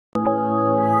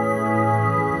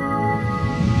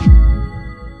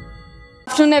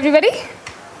Afternoon, everybody.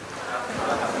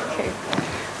 Okay.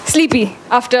 Sleepy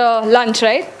after lunch,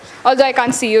 right? Although I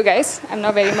can't see you guys. I'm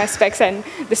not wearing my specs and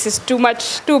this is too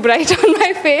bright on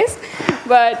my face.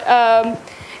 But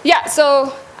yeah,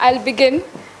 so I'll begin.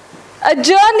 A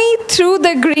journey through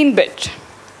the green bit.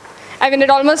 I mean, it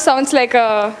almost sounds like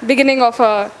a beginning of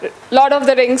a Lord of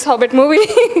the Rings Hobbit movie,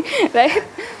 right?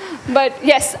 But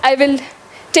yes, I will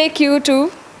take you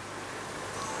to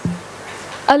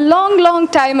a long, long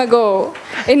time ago,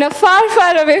 in a far,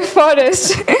 far away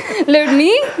forest, lived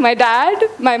me, my dad,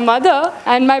 my mother,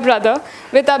 and my brother,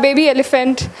 with our baby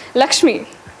elephant, Lakshmi.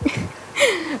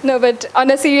 No, but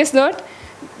on a serious note,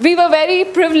 we were very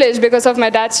privileged because of my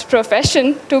dad's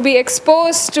profession to be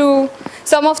exposed to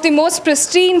some of the most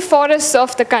pristine forests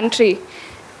of the country,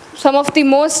 some of the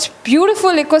most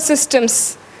beautiful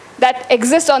ecosystems that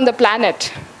exist on the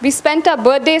planet. We spent our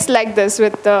birthdays like this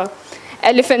with the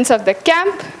elephants of the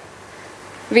camp.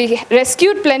 We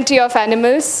rescued plenty of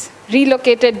animals,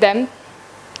 relocated them,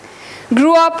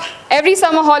 grew up. Every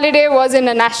summer holiday was in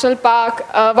a national park,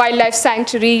 a wildlife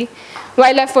sanctuary.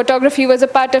 Wildlife photography was a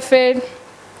part of it.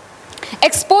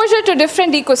 Exposure to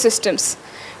different ecosystems,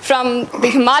 from the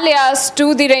Himalayas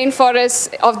to the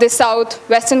rainforests of the south,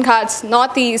 Western Ghats,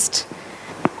 Northeast,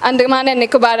 Andaman and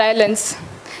Nicobar Islands.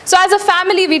 So as a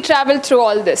family, we traveled through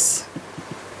all this.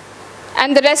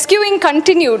 And the rescuing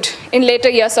continued in later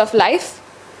years of life,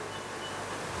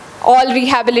 all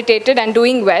rehabilitated and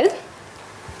doing well.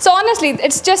 So honestly,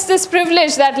 it's just this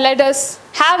privilege that let us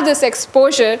have this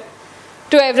exposure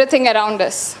to everything around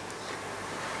us.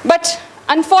 But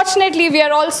unfortunately, we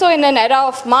are also in an era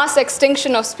of mass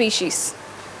extinction of species.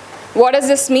 What does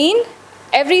this mean?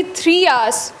 Every 3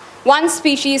 hours, one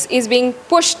species is being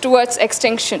pushed towards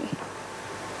extinction.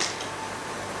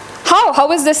 How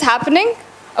is this happening?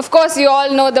 Of course, you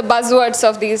all know the buzzwords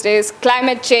of these days: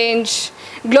 climate change,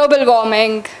 global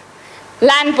warming,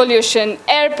 land pollution,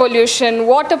 air pollution,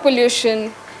 water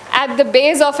pollution. At the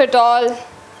base of it all,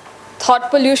 thought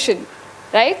pollution,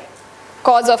 right?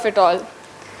 Cause of it all.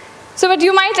 So but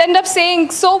you might end up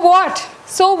saying, so what?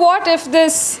 So what if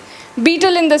this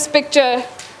beetle in this picture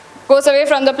goes away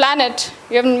from the planet?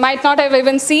 You might not have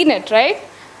even seen it, right?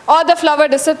 Or the flower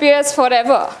disappears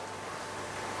forever.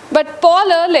 But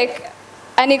Paul Ehrlich,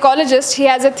 an ecologist, he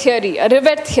has a theory, a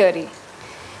rivet theory.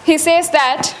 He says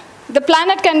that the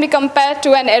planet can be compared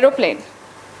to an aeroplane.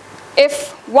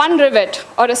 If one rivet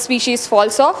or a species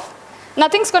falls off,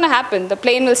 nothing's going to happen. The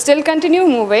plane will still continue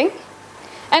moving.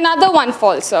 Another one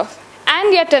falls off,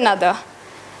 and yet another,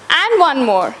 and one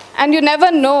more. And you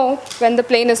never know when the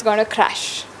plane is going to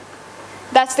crash.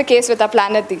 That's the case with our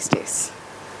planet these days.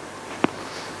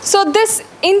 So this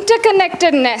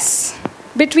interconnectedness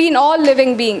between all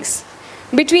living beings,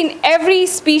 between every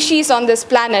species on this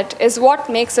planet, is what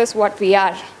makes us what we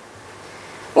are.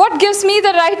 What gives me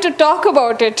the right to talk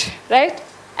about it, right?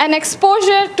 An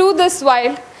exposure to this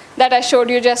wild that I showed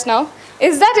you just now.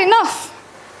 Is that enough?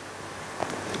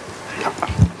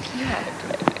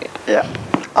 Yeah,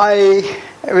 I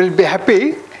will be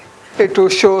happy to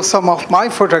show some of my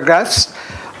photographs,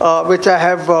 which I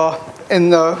have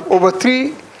in over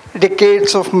 3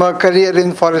 decades of my career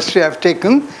in forestry I've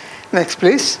taken. Next,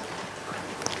 please.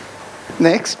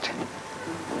 Next.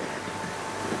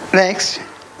 Next.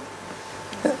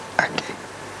 Okay.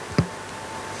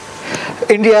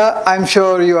 India, I'm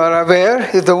sure you are aware,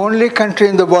 is the only country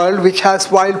in the world which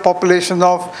has wild population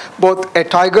of both a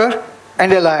tiger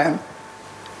and a lion.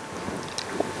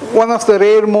 One of the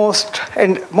rare,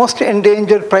 most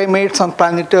endangered primates on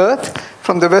planet Earth,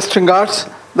 from the Western Ghats,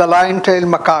 the lion-tailed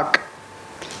macaque.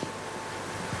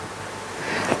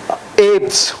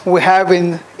 Apes we have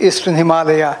in eastern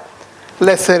Himalaya,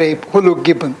 lesser ape, Huluk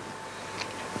gibbon.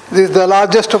 This is the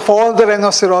largest of all the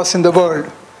rhinoceros in the world.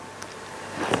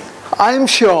 I'm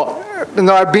sure,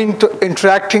 I've been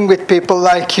interacting with people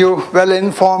like you,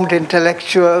 well-informed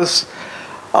intellectuals.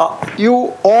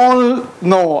 You all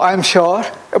know, I'm sure,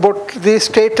 about the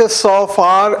status of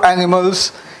our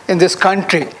animals in this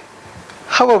country.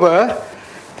 However,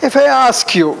 if I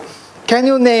ask you, can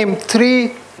you name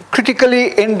 3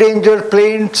 critically endangered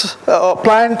plants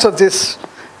of this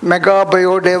mega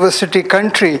biodiversity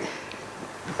country?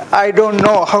 I don't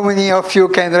know how many of you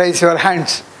can raise your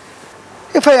hands.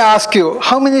 If I ask you,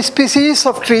 how many species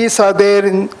of trees are there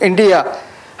in India?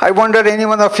 I wonder any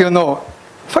one of you know.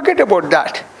 Forget about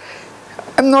that.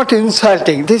 I'm not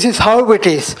insulting. This is how it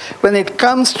is. When it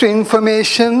comes to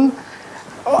information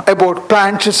about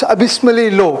plants, it's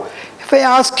abysmally low. If I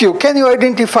ask you, can you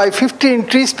identify 15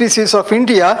 tree species of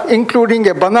India, including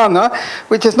a banana,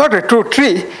 which is not a true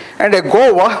tree, and a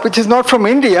guava, which is not from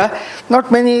India,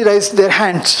 not many raise their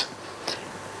hands.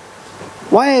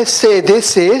 Why I say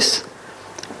this is,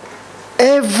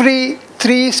 every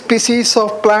 3 species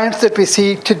of plants that we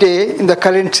see today in the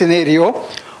current scenario,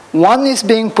 one is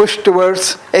being pushed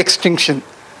towards extinction.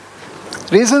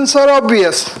 Reasons are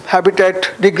obvious: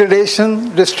 habitat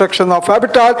degradation, destruction of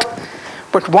habitat.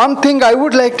 But one thing I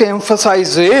would like to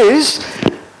emphasize is,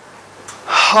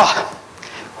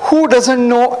 who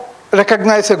doesn't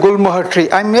recognize a gulmohar tree?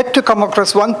 I'm yet to come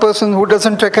across one person who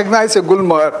doesn't recognize a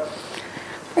gulmohar.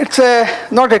 It's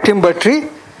not a timber tree,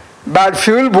 bad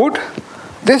fuel wood.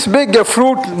 This big a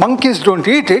fruit, monkeys don't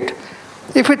eat it.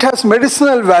 If it has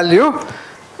medicinal value,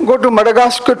 go to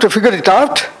Madagascar to figure it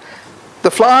out. The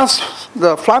flowers,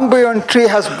 the flamboyant tree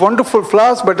has wonderful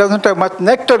flowers but doesn't have much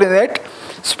nectar in it.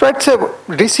 Spreads a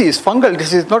disease, fungal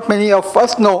disease, not many of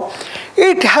us know.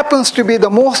 It happens to be the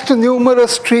most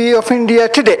numerous tree of India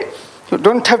today. You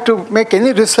don't have to make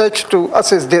any research to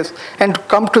assess this and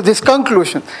come to this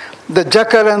conclusion. The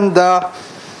jacaranda,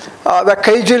 the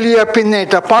Kaigelia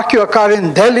pinnata, Pakiyakar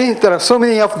in Delhi, there are so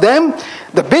many of them.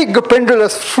 The big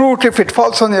pendulous fruit, if it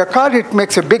falls on your car, it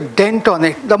makes a big dent on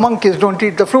it. The monkeys don't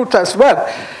eat the fruit as well.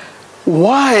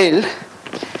 While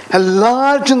a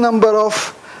large number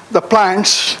of the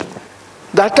plants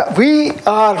that we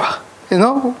are,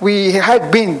 we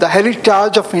had been, the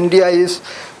heritage of India is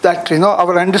that,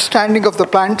 our understanding of the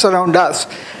plants around us,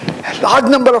 a large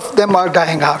number of them are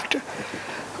dying out.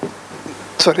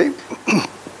 Sorry.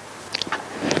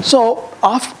 So,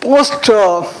 post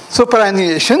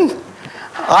superannuation,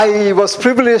 I was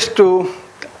privileged to,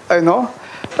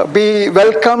 be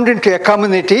welcomed into a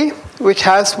community which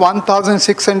has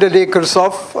 1,600 acres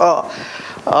of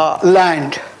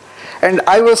land. And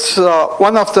I was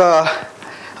one of the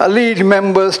lead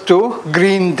members to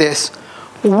green this.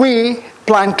 We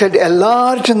planted a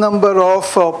large number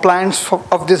of plants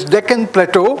of this Deccan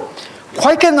Plateau.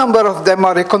 Quite a number of them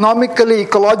are economically,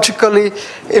 ecologically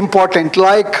important.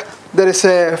 Like there is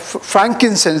a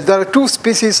frankincense. There are 2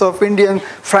 species of Indian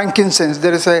frankincense.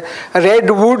 There is a red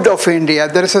wood of India.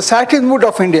 There is a satin wood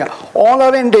of India. All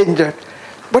are endangered.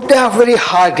 But they are very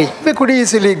hardy. We could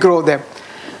easily grow them.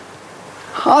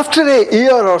 After a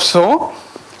year or so,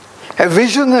 a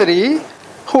visionary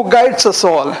who guides us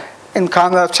all in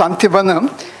Kana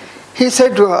Shantivanam, he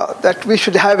said that we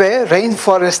should have a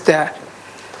rainforest there.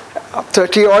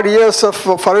 30 odd years of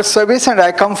forest service, and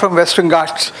I come from Western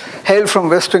Ghats, hail from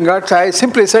Western Ghats. I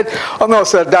simply said, oh no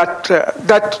sir,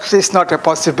 that is not a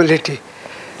possibility.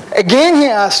 Again he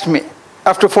asked me,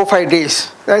 after 4-5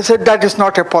 days, I said that is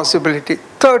not a possibility.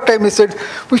 Third time he said,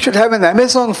 we should have an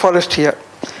Amazon forest here.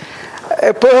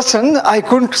 A person, I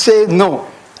couldn't say no,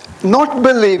 not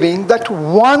believing that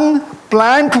one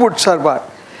plant would survive.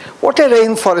 What a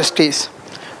rainforest is.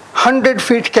 100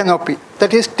 feet canopy,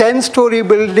 that is 10-story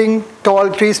building,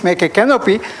 tall trees make a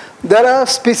canopy. There are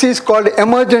species called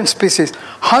emergent species,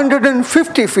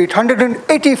 150 feet,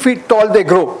 180 feet tall they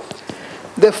grow.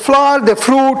 The flower, the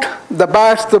fruit, the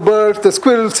bats, the birds, the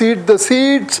squirrels eat the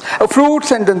seeds,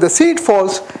 fruits, and then the seed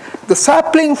falls. The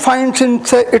sapling finds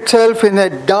itself in a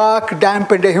dark,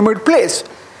 damp, and a humid place.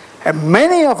 And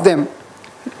many of them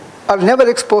are never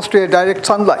exposed to a direct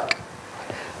sunlight.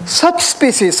 Such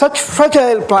species, such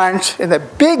fragile plants, in a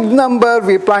big number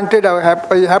we planted. I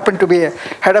happened to be a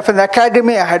head of an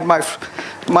academy. I had my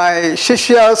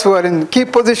shishyas who are in key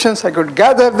positions. I could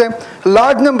gather them. A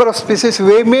large number of species.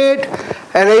 We made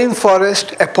a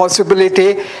rainforest a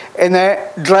possibility in a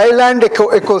dryland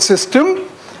ecosystem,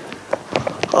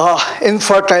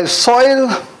 infertile soil,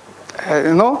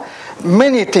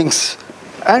 many things.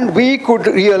 And we could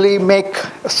really make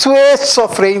swathes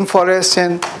of rainforests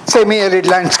in semi-arid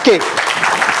landscape.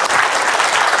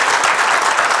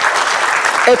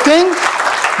 A thing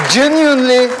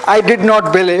genuinely I did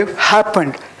not believe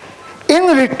happened.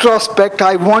 In retrospect,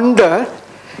 I wonder,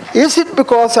 is it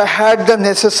because I had the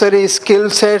necessary skill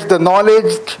set, the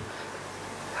knowledge?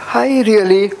 I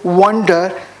really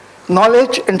wonder,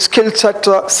 knowledge and skill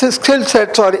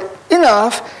sets are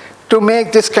enough to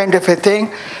make this kind of a thing.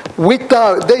 There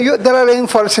are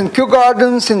rainforests in Kew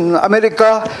Gardens in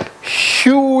America,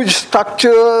 huge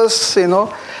structures,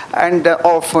 and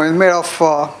made of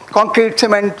concrete,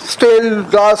 cement, steel,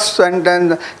 glass, and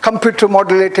then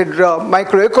computer-modulated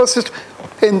micro ecosystem.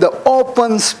 In the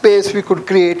open space, we could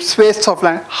create swathes of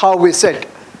land, how we said.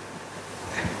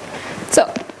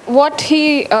 So, what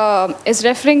he is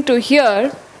referring to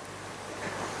here,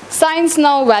 science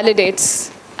now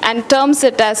validates and terms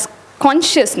it as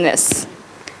consciousness.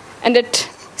 And it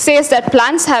says that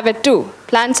plants have it too.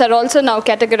 Plants are also now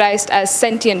categorized as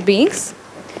sentient beings.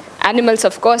 Animals,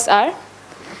 of course, are.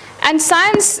 And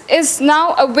science is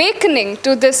now awakening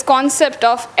to this concept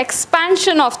of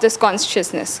expansion of this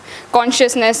consciousness.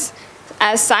 Consciousness,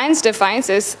 as science defines,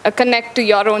 is a connect to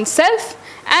your own self.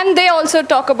 And they also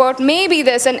talk about maybe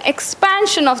there's an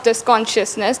expansion of this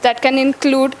consciousness that can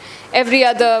include every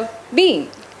other being.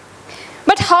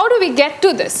 But how do we get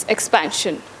to this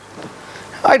expansion?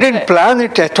 I didn't plan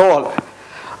it at all.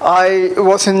 I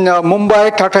was in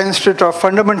Mumbai, Tata Institute of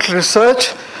Fundamental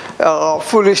Research,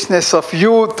 foolishness of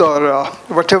youth or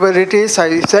whatever it is.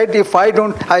 I said if I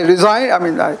don't, I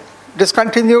resigned, I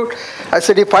discontinued. I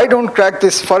said if I don't crack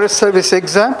this Forest Service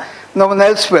exam, no one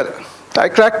else will. I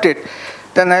cracked it.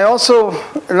 Then I also,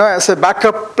 as a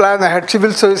backup plan, I had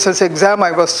civil services exam.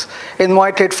 I was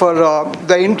invited for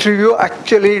the interview.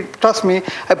 Actually, trust me,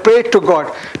 I prayed to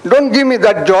God. Don't give me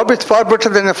that job. It's far better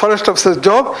than a forest officer's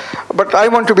job. But I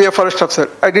want to be a forest officer.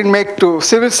 I didn't make to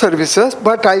civil services,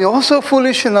 but I also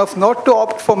foolish enough not to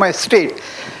opt for my state.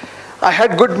 I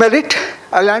had good merit.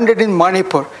 I landed in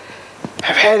Manipur,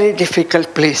 a very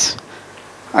difficult place.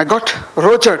 I got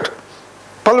rogered,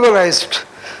 pulverized,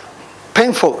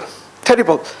 painful.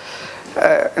 Terrible.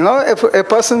 If a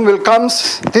person will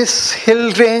comes, this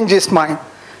hill range is mine,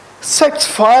 sets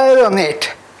fire on it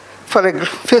for a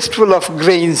festival of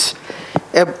grains,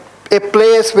 a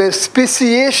place where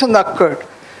speciation occurred.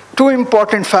 Two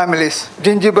important families,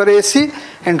 Gingiberraceae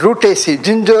and Rutaceae,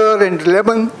 ginger and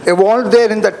lemon, evolved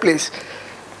there in that place.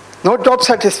 No job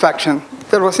satisfaction.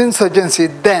 There was insurgency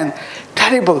then,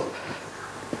 terrible,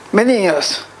 many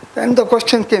years. Then the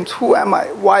question came, who am I?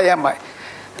 Why am I?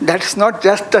 That's not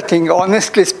just a thing.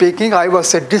 Honestly speaking, I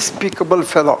was a despicable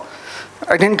fellow.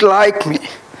 I didn't like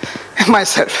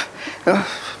myself.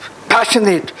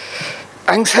 Passionate,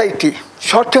 anxiety,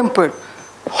 short-tempered,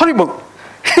 horrible.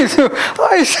 So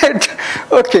I said,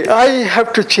 okay, I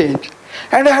have to change.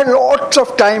 And I had lots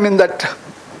of time in that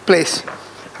place.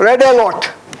 Read a lot,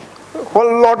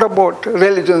 whole lot about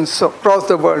religions across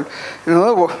the world,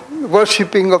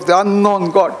 worshipping of the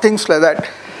unknown God, things like that.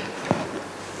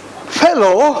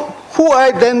 Fellow, who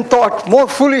I then thought more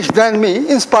foolish than me,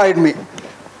 inspired me.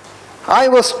 I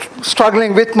was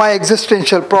struggling with my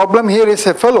existential problem. Here is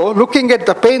a fellow looking at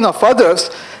the pain of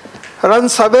others,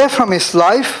 runs away from his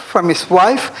life, from his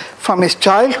wife, from his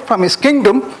child, from his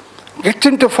kingdom, gets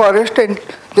into forest, and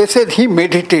they said he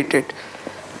meditated,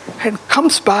 and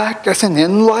comes back as an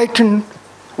enlightened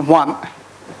one,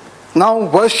 now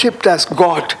worshipped as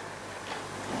God.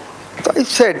 So I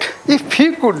said, if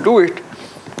he could do it,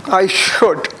 I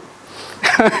should.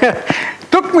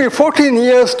 Took me 14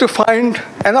 years to find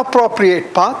an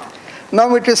appropriate path.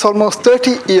 Now it is almost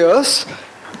 30 years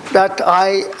that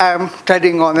I am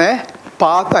treading on a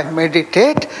path. I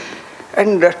meditate,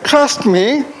 and trust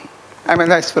me, I'm a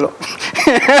nice fellow.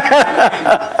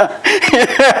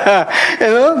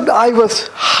 I was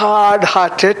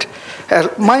hard-hearted.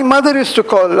 My mother used to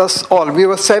call us all. We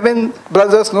were 7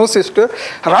 brothers, no sister.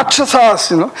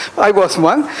 Rakshasas, I was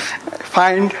one.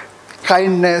 Find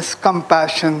kindness,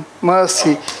 compassion,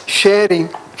 mercy, sharing,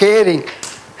 caring,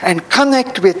 and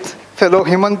connect with fellow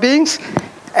human beings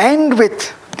and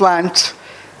with plants,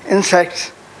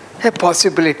 insects, a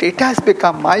possibility. It has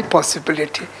become my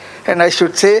possibility. And I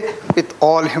should say with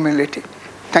all humility.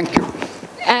 Thank you.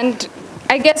 And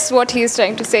I guess what he's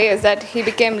trying to say is that he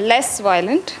became less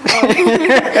violent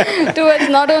towards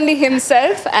not only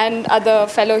himself and other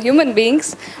fellow human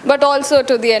beings, but also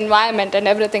to the environment and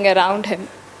everything around him.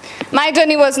 My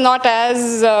journey was not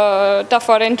as tough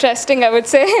or interesting, I would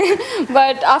say.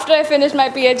 But after I finished my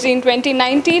PhD in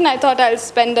 2019, I thought I'll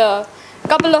spend a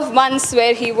couple of months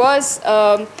where he was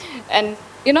and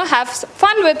have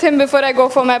fun with him before I go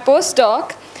for my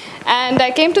postdoc. And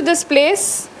I came to this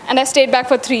place and I stayed back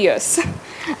for 3 years.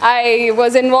 I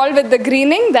was involved with the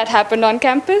greening that happened on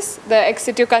campus, the ex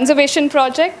situ conservation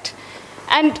project.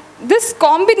 And this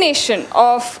combination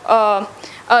of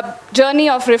a journey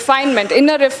of refinement,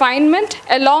 inner refinement,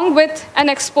 along with an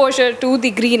exposure to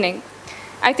the greening,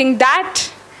 I think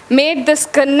that made this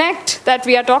connect that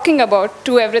we are talking about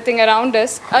to everything around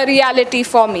us a reality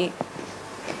for me.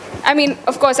 I mean,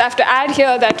 of course, I have to add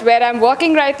here that where I'm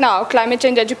working right now, climate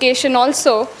change education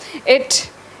also, it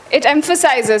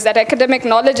emphasizes that academic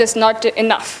knowledge is not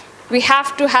enough. We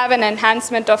have to have an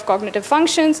enhancement of cognitive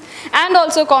functions and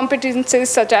also competencies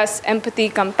such as empathy,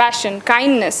 compassion,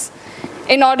 kindness,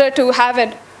 in order to have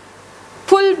a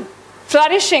full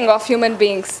flourishing of human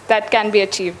beings that can be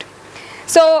achieved.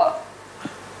 So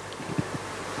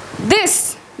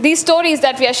these stories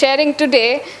that we are sharing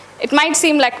today, it might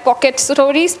seem like pocket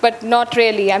stories, but not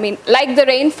really. I mean, like the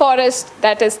rainforest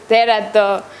that is there at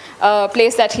the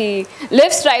place that he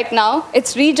lives right now,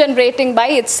 it's regenerating by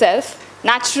itself,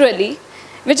 naturally.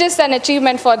 which is an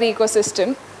achievement for the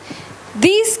ecosystem.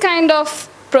 These kind of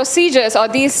procedures or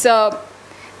these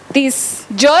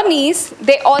journeys,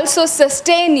 they also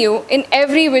sustain you in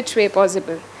every which way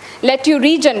possible, let you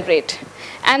regenerate.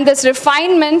 And this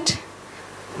refinement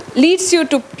leads you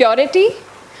to purity,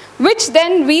 which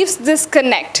then weaves this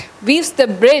connect, weaves the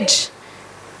bridge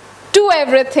to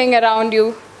everything around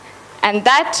you, and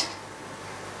that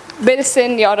builds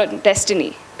in your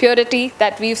destiny. Purity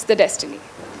that weaves the destiny.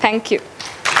 Thank you.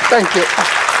 Thank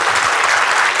you.